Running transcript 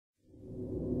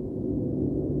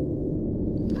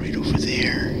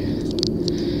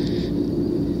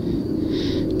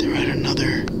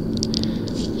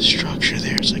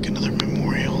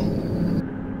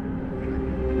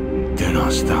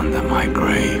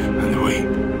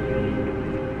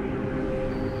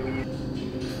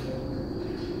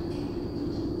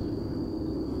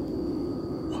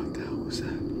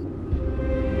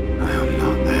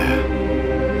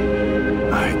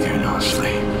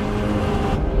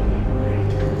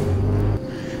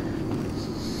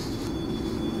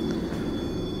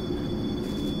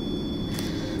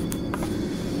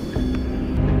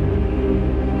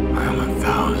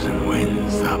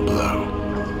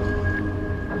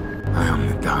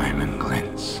diamond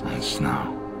glints on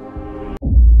snow.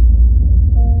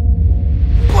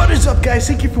 What is up, guys?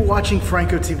 Thank you for watching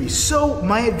Franco TV. So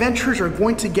my adventures are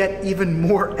going to get even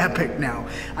more epic now.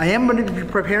 I am going to be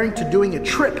preparing to doing a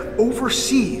trip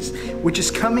overseas, which is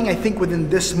coming, I think, within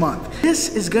this month.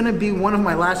 This is going to be one of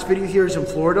my last video here in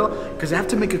Florida because I have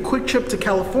to make a quick trip to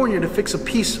California to fix a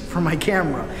piece for my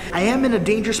camera. I am in a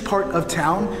dangerous part of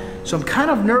town, so I'm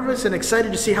kind of nervous and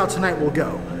excited to see how tonight will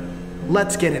go.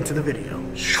 Let's get into the video.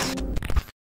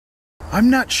 I'm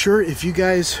not sure if you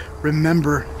guys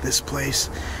remember this place,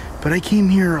 but I came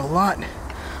here a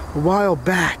while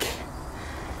back,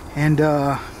 and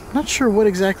not sure what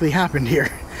exactly happened here.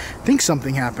 I think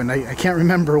something happened. I can't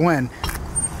remember when.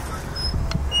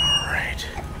 Alright.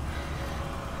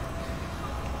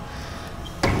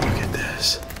 Look at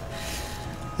this.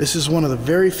 This is one of the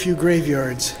very few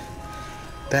graveyards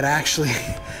that actually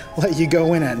let you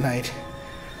go in at night.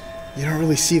 You don't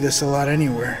really see this a lot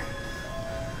anywhere.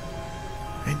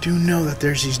 I do know that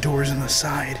there's these doors on the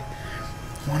side.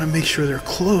 I want to make sure they're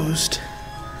closed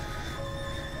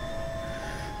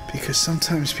because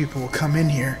sometimes people will come in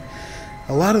here.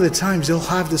 A lot of the times they'll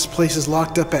have this places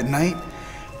locked up at night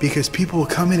because people will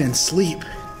come in and sleep.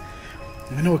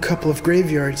 I know a couple of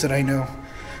graveyards that I know.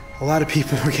 A lot of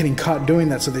people were getting caught doing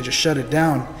that, so they just shut it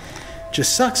down. It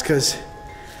just sucks because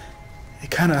it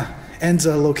kind of ends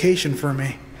a location for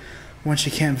me once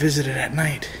you can't visit it at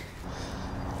night.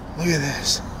 Look at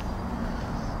this.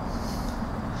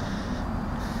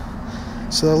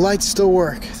 So the lights still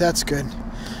work. That's good.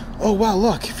 Oh wow,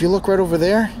 look. If you look right over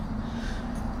there,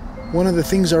 one of the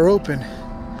things are open.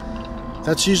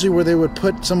 That's usually where they would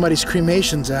put somebody's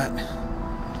cremations at.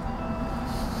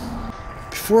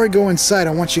 Before I go inside,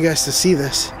 I want you guys to see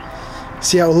this.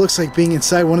 See how it looks like being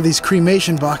inside one of these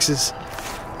cremation boxes.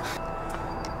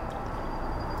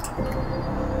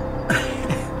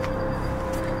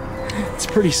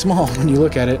 Pretty small when you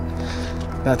look at it.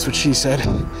 That's what she said.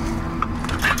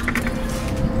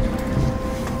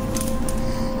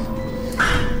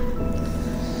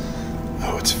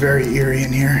 Oh, it's very eerie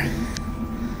in here.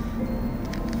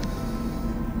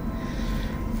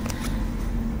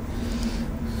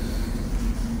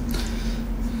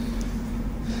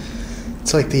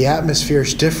 It's like the atmosphere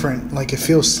is different. Like it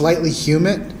feels slightly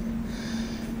humid.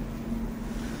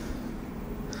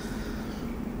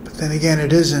 But then again,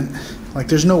 it isn't. Like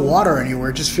there's no water anywhere.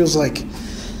 It just feels like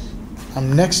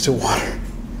I'm next to water.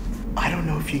 I don't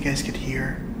know if you guys could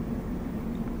hear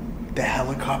the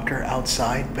helicopter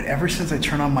outside, but ever since I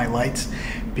turned on my lights,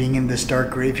 being in this dark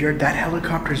graveyard, that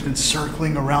helicopter has been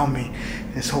circling around me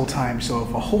this whole time. So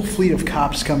if a whole fleet of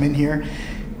cops come in here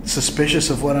suspicious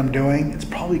of what I'm doing, it's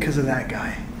probably because of that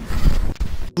guy.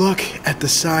 Look at the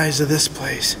size of this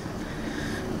place.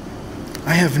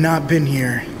 I have not been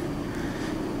here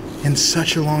in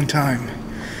such a long time.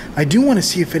 I do want to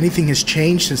see if anything has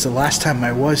changed since the last time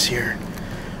I was here.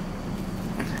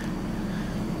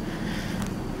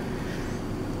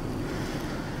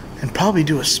 And probably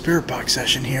do a spirit box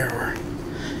session here or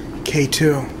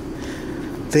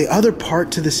K2. The other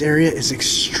part to this area is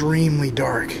extremely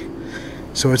dark,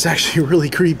 so it's actually really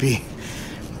creepy.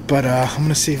 But I'm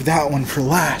gonna save that one for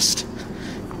last.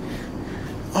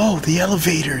 Oh, the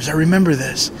elevators. I remember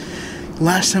this.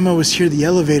 Last time I was here, the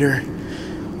elevator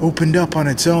opened up on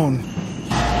its own.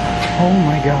 Oh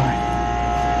my god.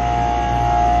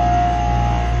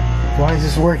 Why is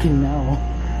this working now?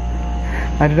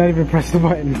 I did not even press the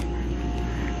button.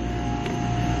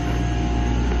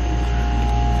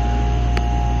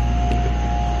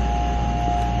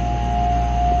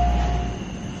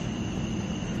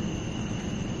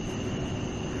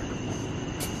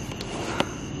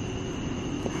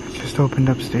 It just opened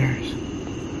upstairs.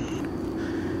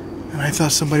 I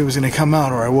thought somebody was going to come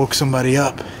out, or I woke somebody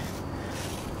up.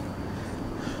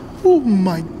 Oh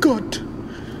my god.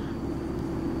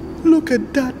 Look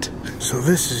at that. So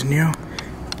this is new.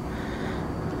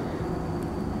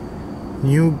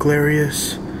 New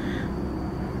Glarious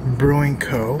Brewing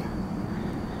Co.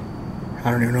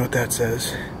 I don't even know what that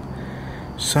says.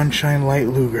 Sunshine Light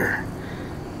Luger.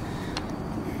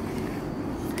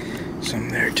 Some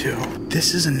there too.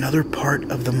 This is another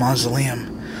part of the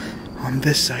mausoleum. On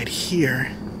this side here,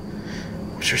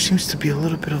 which there seems to be a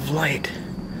little bit of light.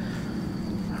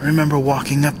 I remember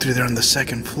walking up through there on the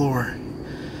second floor.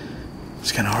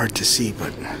 It's kind of hard to see,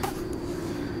 but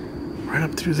right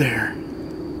up through there.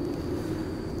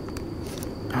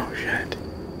 Oh shit.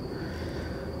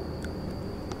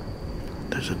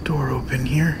 There's a door open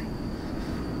here.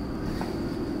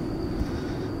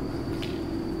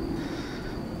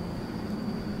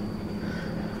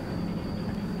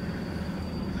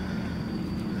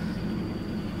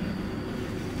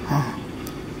 Huh.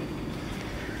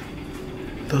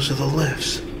 Those are the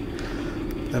lifts.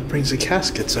 That brings the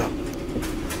caskets up.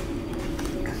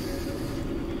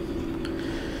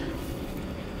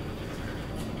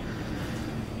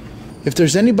 If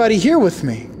there's anybody here with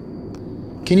me,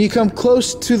 can you come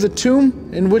close to the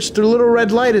tomb in which the little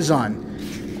red light is on?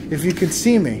 If you can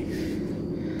see me.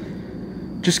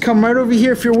 Just come right over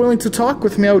here if you're willing to talk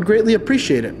with me. I would greatly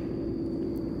appreciate it.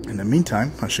 In the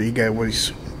meantime, I'll show you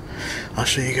guys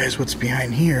what's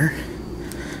behind here.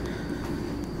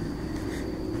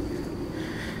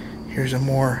 Here's a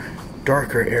more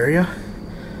darker area.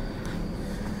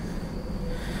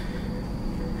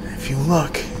 If you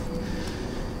look, it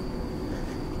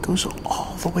goes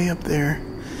all the way up there,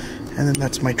 and then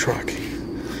that's my truck.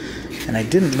 And I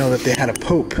didn't know that they had a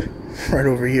pope right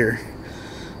over here.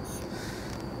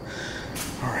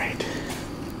 All right.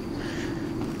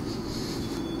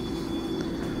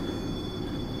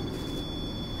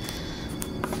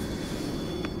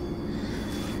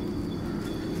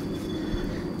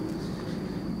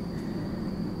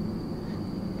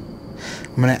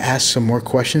 I'm going to ask some more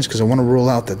questions because I want to rule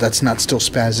out that that's not still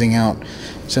spazzing out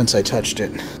since I touched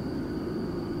it.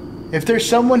 If there's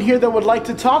someone here that would like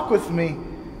to talk with me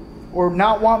or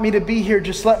not want me to be here,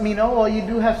 just let me know. All you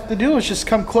do have to do is just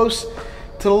come close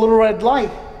to the little red light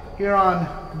here on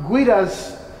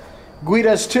Guida's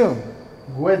tomb.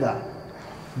 Guida.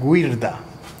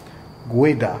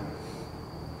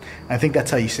 I think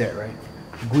that's how you say it, right?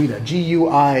 Guida.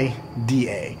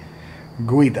 G-U-I-D-A.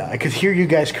 Guida. I could hear you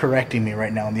guys correcting me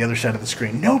right now on the other side of the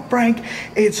screen. No, Frank,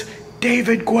 it's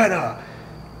David Guetta.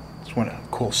 It's one a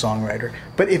cool songwriter.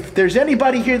 But if there's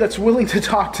anybody here that's willing to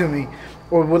talk to me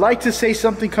or would like to say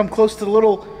something, come close to the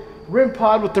little rim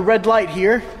pod with the red light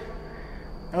here,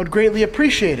 I would greatly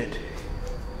appreciate it.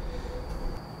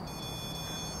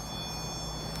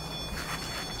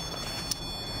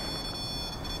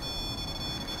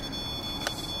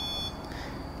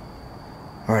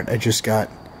 Alright, I just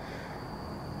got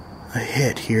a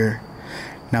hit here.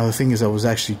 Now the thing is, I was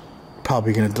actually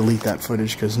probably going to delete that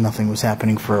footage because nothing was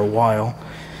happening for a while,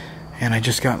 and I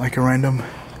just got like a random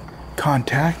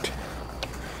contact.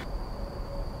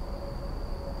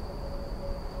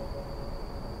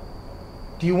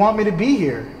 Do you want me to be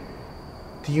here?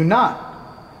 Do you not?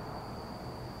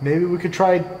 Maybe we could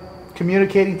try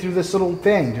communicating through this little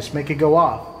thing. Just make it go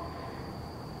off.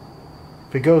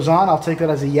 If it goes on, I'll take that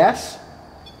as a yes.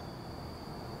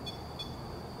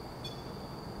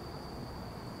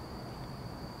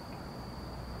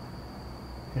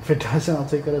 If it doesn't, I'll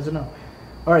take that as a no.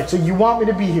 Alright, so you want me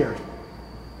to be here.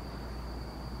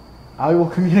 I will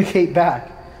communicate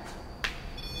back.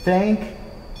 Thank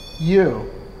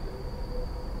you.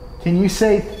 Can you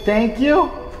say thank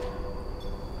you?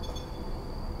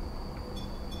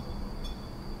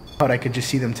 But I could just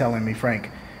see them telling me,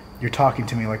 Frank, you're talking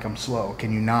to me like I'm slow.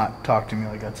 Can you not talk to me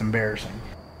like that's embarrassing?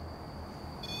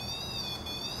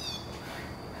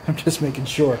 I'm just making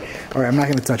sure. Alright, I'm not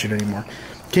going to touch it anymore.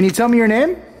 Can you tell me your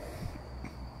name?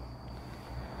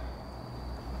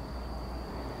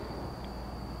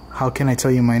 How can I tell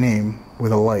you my name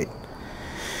with a light?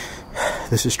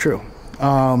 This is true.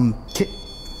 Alright,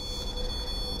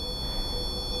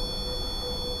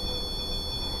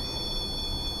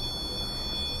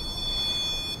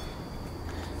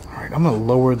 I'm going to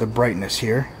lower the brightness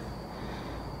here.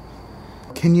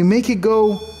 Can you make it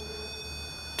go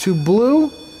to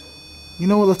blue? You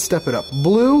know what, let's step it up.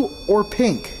 Blue or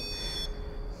pink?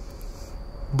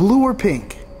 Blue or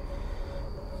pink?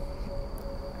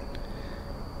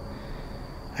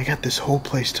 I got this whole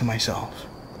place to myself.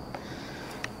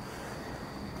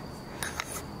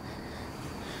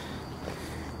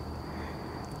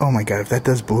 Oh my god, if that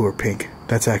does blue or pink,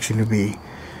 that's actually going to be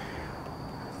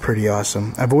pretty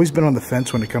awesome. I've always been on the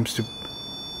fence when it comes to...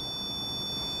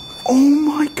 Oh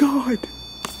my god!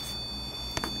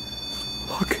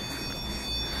 Look.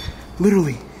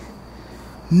 Literally,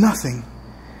 nothing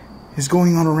is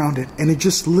going on around it, and it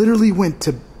just literally went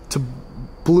to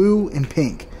blue and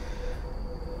pink.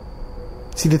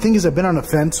 See, the thing is, I've been on a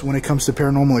fence when it comes to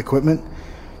paranormal equipment,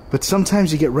 but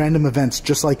sometimes you get random events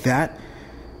just like that,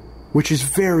 which is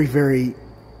very, very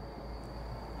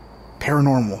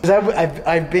paranormal.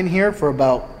 I've been here for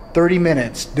about 30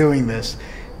 minutes doing this.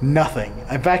 Nothing.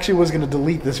 I actually was going to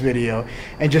delete this video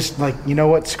and just, like, you know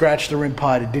what, scratch the rim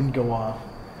pod. It didn't go off.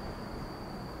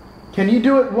 Can you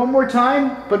do it one more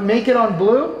time, but make it on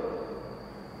blue?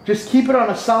 Just keep it on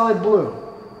a solid blue.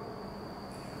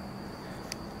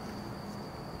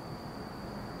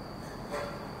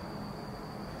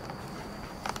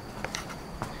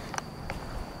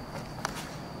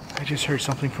 I just heard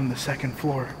something from the second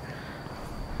floor.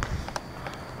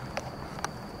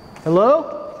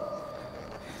 Hello?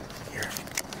 Here.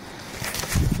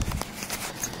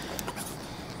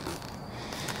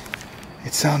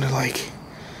 It sounded like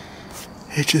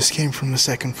it just came from the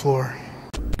second floor.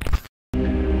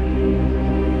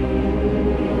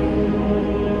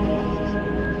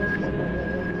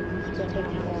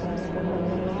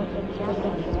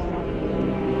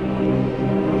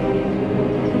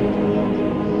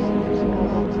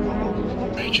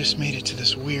 I just made it to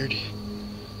this weird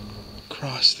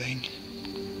cross thing,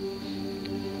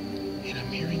 and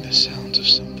I'm hearing the sounds of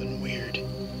something weird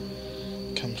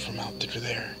come from out through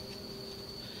there.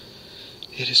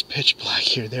 It is pitch black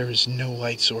here. There is no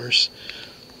light source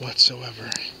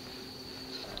whatsoever.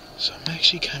 So I'm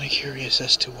actually kind of curious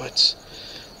as to what's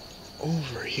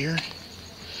over here,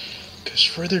 because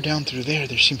further down through there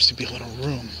seems to be a little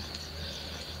room.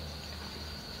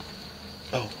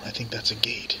 Oh, I think that's a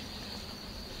gate.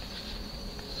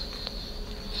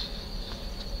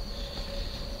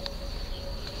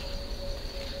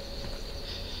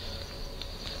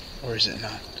 Or is it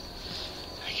not?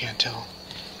 I can't tell.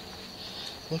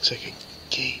 Looks like a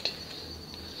gate.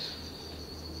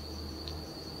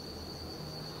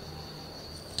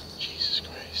 Jesus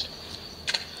Christ.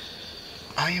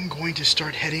 I am going to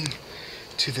start heading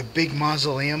to the big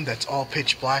mausoleum that's all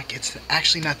pitch black. It's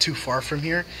actually not too far from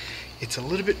here. It's a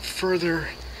little bit further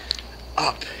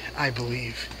up, I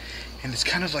believe. And it's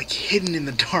kind of like hidden in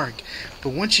the dark. But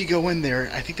once you go in there,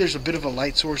 I think there's a bit of a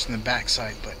light source in the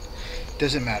backside, but it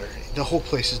doesn't matter. The whole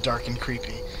place is dark and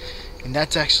creepy. And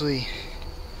that's actually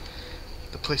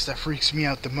the place that freaks me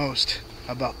out the most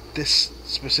about this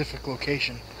specific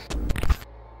location.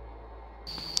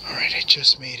 Alright, I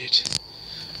just made it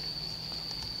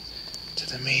to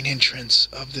the main entrance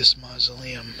of this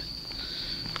mausoleum.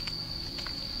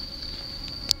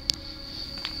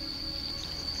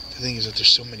 The thing is that there's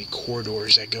so many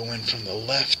corridors that go in from the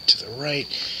left to the right,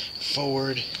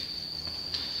 forward.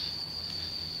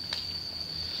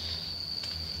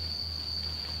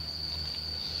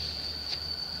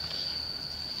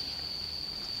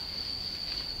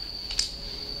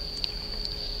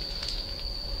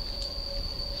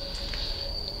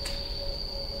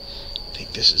 I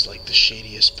think this is like the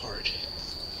shadiest part.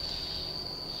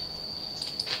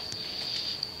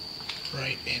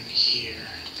 Right in here.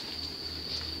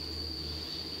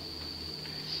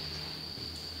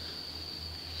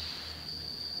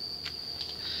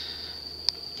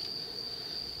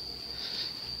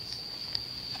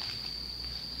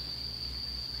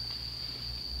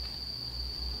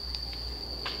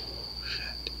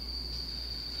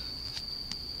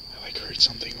 Heard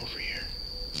something over here.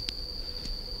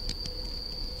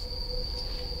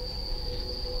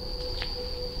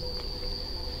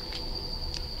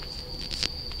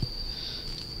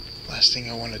 Last thing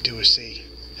I want to do is say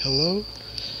hello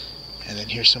and then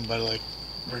hear somebody like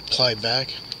reply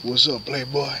back, "What's up,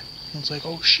 playboy?" And it's like,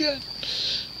 oh shit.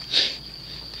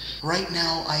 Right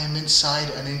now I am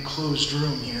inside an enclosed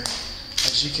room here,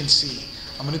 as you can see.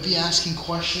 I'm going to be asking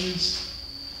questions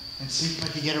and see if I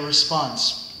can get a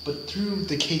response, but through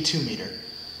the K2 meter.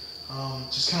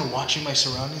 Just kind of watching my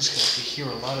surroundings, because I can hear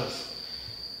a lot of,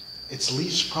 it's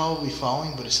leaves probably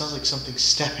falling, but it sounds like something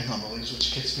stepping on the leaves,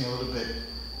 which gets me a little bit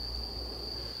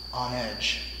on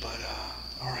edge. But,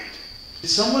 alright. Did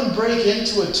someone break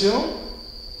into a tomb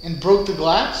and broke the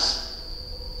glass?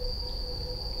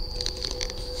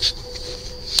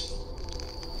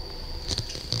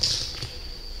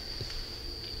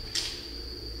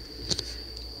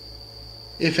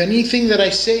 If anything that I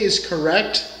say is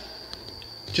correct,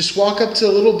 just walk up to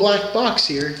the little black box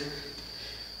here,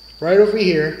 right over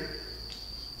here,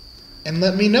 and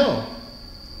let me know.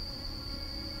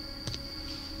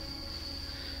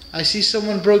 I see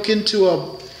someone broke into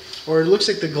or it looks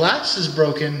like the glass is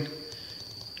broken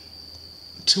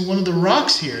to one of the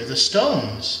rocks here, the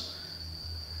stones.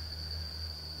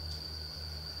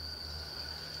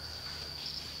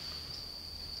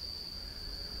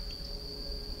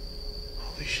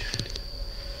 Holy shit.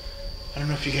 I don't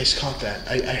know if you guys caught that.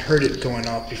 I heard it going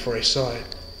off before I saw it.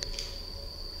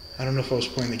 I don't know if I was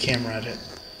pointing the camera at it.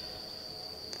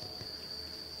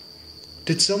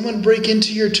 Did someone break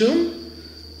into your tomb?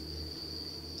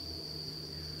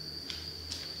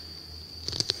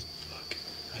 Look,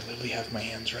 I literally have my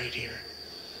hands right here.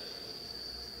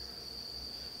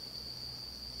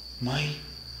 My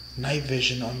night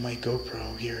vision on my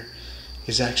GoPro here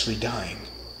is actually dying.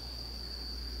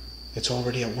 It's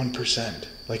already at 1%,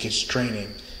 like it's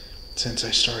draining since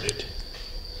I started.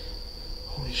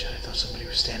 Holy shit, I thought somebody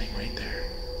was standing right there.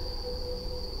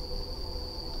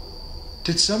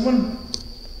 Did someone,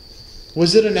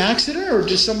 was it an accident or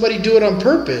did somebody do it on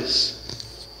purpose?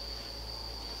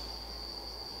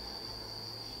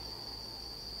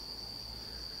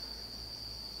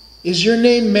 Is your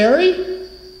name Mary?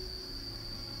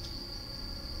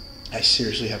 I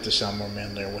seriously have to sound more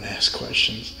manly when I ask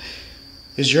questions.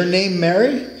 Is your name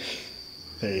Mary?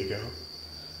 There you go.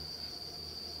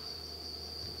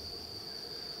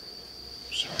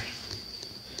 Sorry.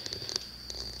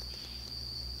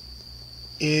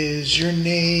 Is your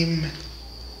name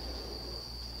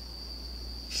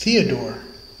Theodore?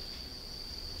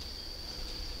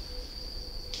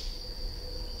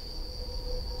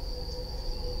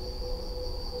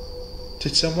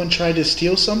 Did someone try to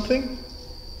steal something?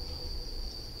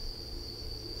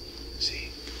 See,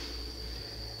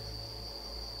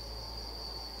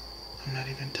 I'm not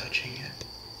even touching it.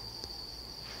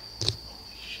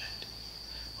 Holy shit.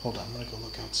 Hold on, I'm gonna go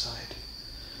look outside.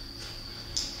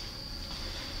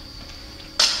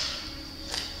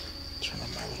 Turn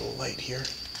on my little light here.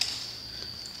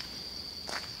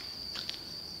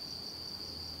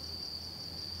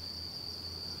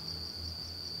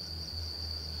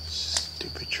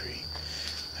 Stupid tree.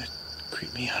 That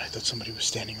creeped me out. I thought somebody was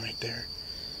standing right there.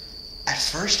 At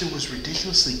first it was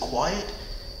ridiculously quiet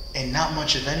and not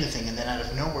much of anything, and then out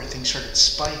of nowhere things started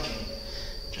spiking.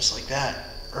 Just like that.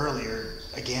 Earlier,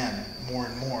 again, more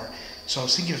and more. So I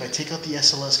was thinking if I take out the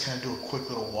SLS, kind of do a quick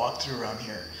little walkthrough around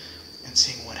here and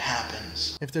seeing what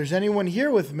happens. If there's anyone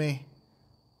here with me,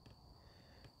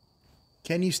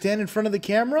 can you stand in front of the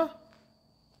camera?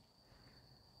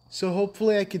 So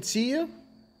hopefully I could see you.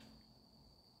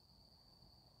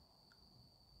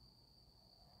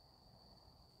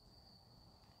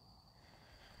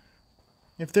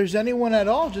 If there's anyone at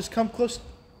all, just come close.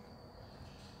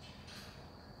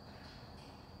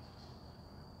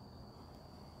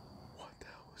 What the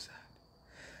hell was that?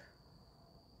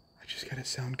 I just got a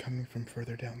sound coming from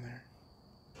further down there.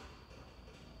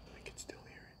 I can still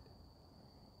hear it.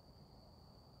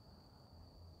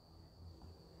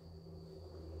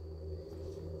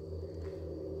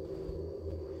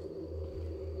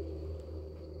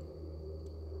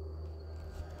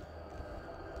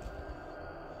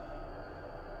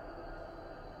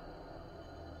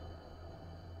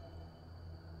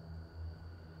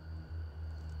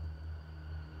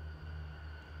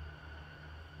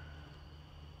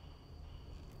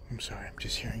 I'm sorry, I'm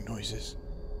just hearing noises.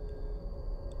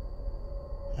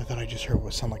 I thought I just heard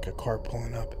what sounded like a car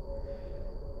pulling up.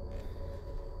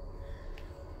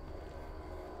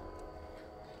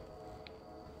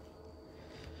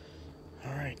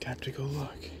 Alright, time to go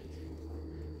look.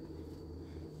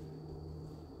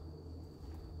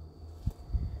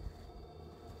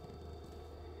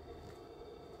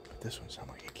 But this one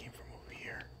sounded like it came from over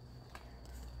here.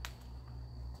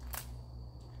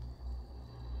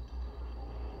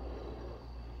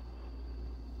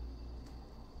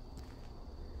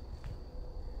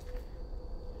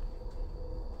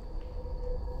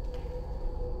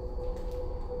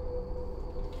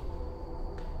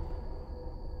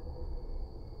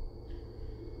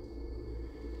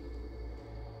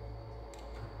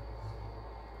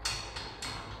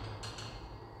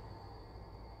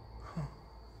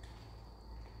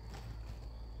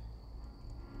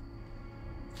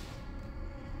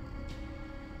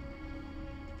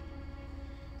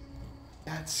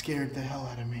 That scared the hell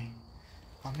out of me.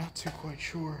 I'm not too quite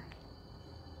sure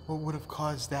what would have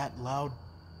caused that loud.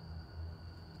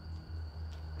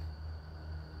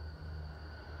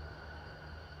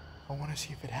 I want to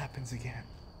see if it happens again.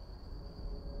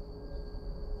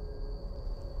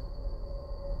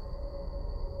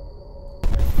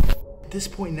 At this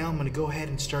point now, I'm going to go ahead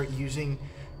and start using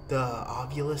the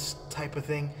Ovilus type of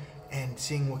thing and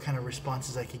seeing what kind of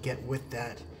responses I could get with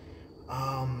that.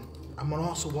 I'm going to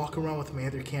also walk around with my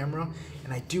other camera,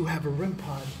 and I do have a REM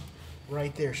pod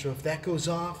right there, so if that goes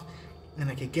off and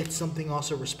I could get something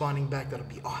also responding back, that'll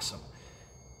be awesome.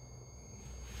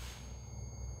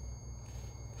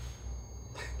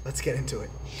 Let's get into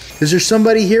it. Is there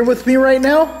somebody here with me right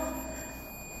now?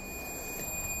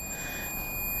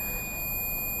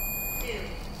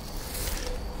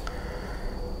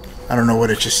 I don't know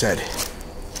what it just said.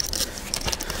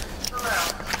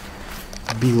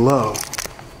 Below.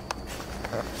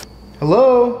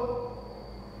 Hello?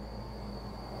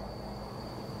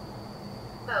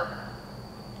 Hope.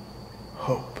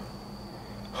 Hope.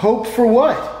 Hope for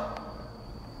what?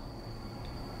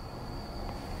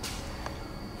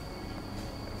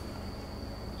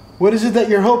 What is it that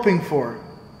you're hoping for?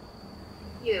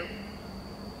 You.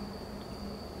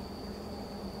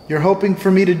 You're hoping for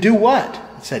me to do what?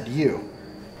 It said you.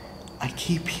 I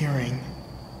keep hearing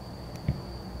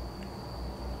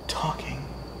talking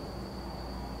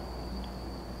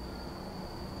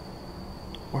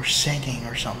or singing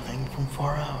or something from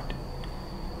far out.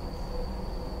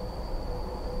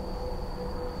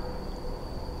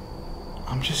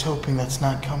 I'm just hoping that's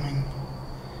not coming.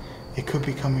 It could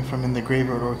be coming from in the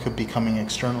graveyard, or it could be coming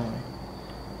externally.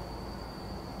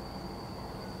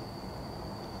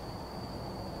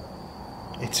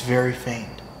 It's very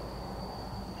faint.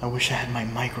 I wish I had my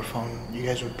microphone. You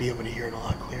guys would be able to hear it a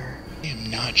lot clearer. I am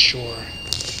not sure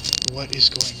what is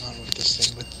going on with this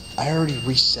thing, but I already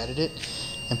resetted it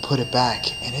and put it back,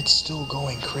 and it's still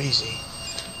going crazy.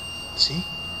 See?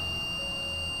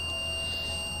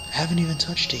 I haven't even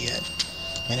touched it yet,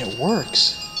 and it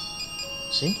works.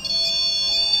 See?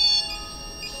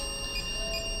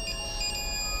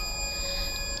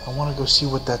 I want to go see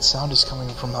what that sound is coming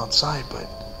from outside, but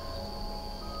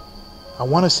I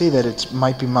want to say that it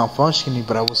might be malfunctioning,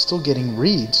 but I was still getting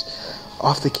reads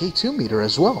off the K2 meter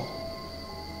as well.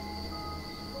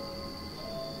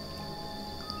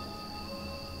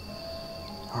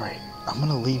 Alright, I'm going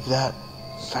to leave that.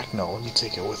 In fact, no, let me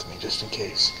take it with me just in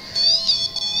case.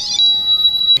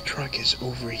 The truck is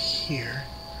over here,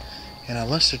 and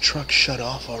unless the truck shut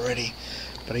off already,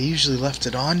 but I usually left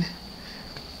it on.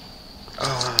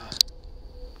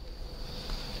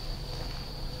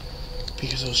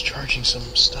 Because I was charging some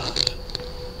stuff.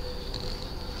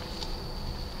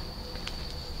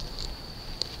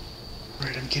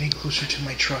 Right, I'm getting closer to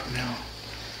my truck now.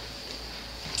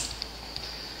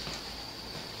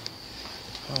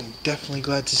 I'm definitely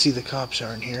glad to see the cops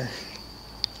aren't here.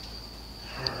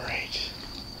 Alright.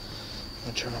 I'm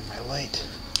gonna turn on my light.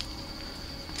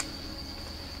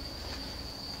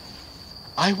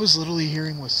 I was literally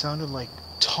hearing what sounded like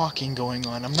talking going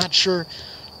on. I'm not sure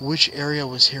which area I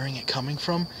was hearing it coming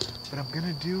from. What I'm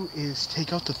gonna do is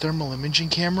take out the thermal imaging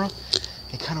camera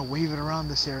and kind of wave it around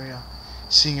this area,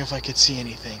 seeing if I could see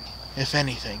anything, if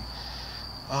anything.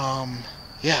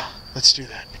 Yeah, let's do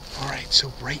that. Alright,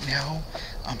 so right now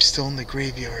I'm still in the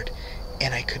graveyard,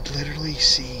 and I could literally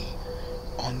see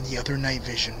on the other night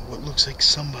vision what looks like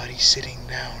somebody sitting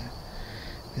down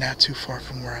not too far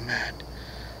from where I'm at.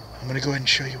 I'm gonna go ahead and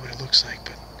show you what it looks like,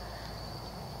 but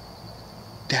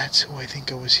that's who I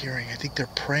think I was hearing. I think they're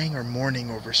praying or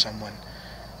mourning over someone,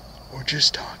 or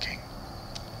just talking.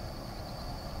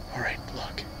 Alright,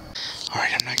 look.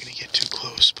 Alright, I'm not gonna get too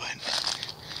close, but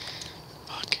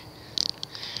look.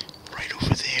 Right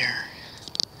over there.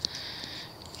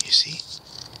 You see?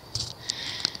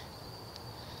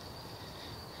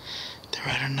 They're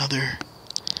at another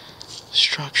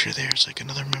structure there. It's like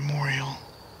another memorial.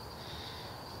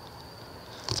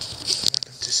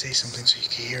 To say something so you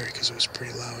can hear it, because it was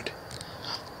pretty loud.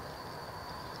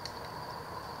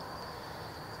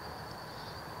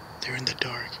 They're in the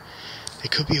dark. They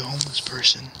could be a homeless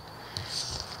person.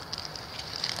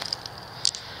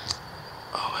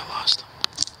 Oh, I lost them.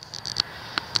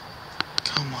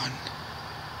 Come on.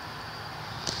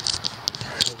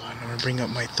 Alright, hold on. I'm gonna bring up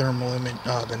my thermal image,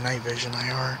 the night vision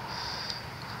IR.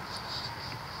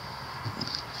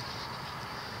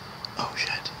 Oh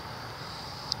shit.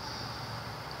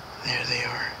 There they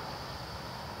are.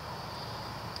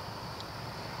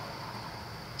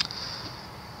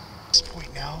 At this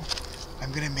point now,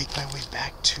 I'm gonna make my way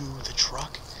back to the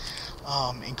truck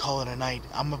and call it a night.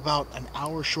 I'm about an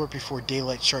hour short before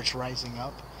daylight starts rising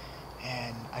up,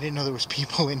 and I didn't know there was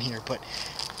people in here, but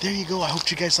there you go. I hope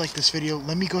you guys like this video.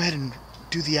 Let me go ahead and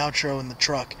do the outro in the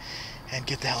truck and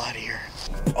get the hell out of here.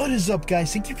 What is up,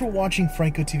 guys? Thank you for watching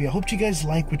Franco TV. I hope you guys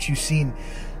like what you've seen.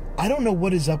 I don't know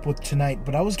what is up with tonight,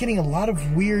 but I was getting a lot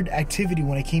of weird activity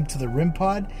when it came to the REM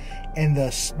pod and the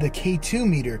K2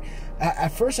 meter. At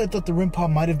first, I thought the REM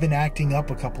pod might have been acting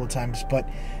up a couple of times, but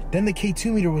then the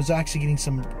K2 meter was actually getting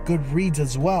some good reads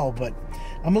as well. But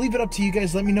I'm gonna leave it up to you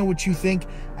guys. Let me know what you think.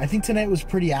 I think tonight was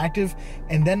pretty active,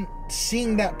 and then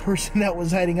seeing that person that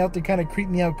was hiding out there kind of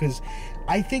creeped me out, because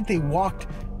I think they walked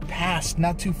past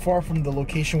not too far from the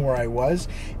location where I was,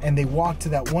 and they walked to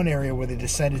that one area where they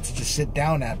decided to just sit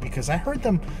down at, because I heard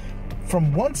them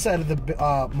from one side of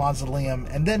the mausoleum,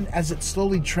 and then as it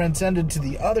slowly transcended to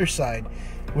the other side,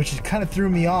 which kind of threw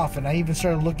me off, and I even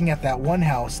started looking at that one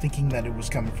house thinking that it was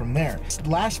coming from there.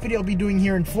 Last video I'll be doing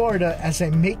here in Florida as I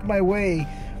make my way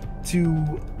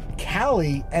to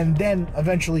Cali and then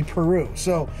eventually Peru.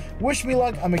 So wish me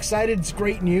luck. I'm excited. It's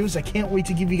great news. I can't wait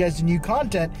to give you guys the new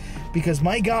content, because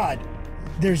my God,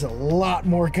 there's a lot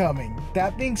more coming.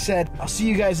 That being said, I'll see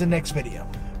you guys in the next video.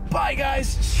 Bye,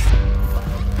 guys.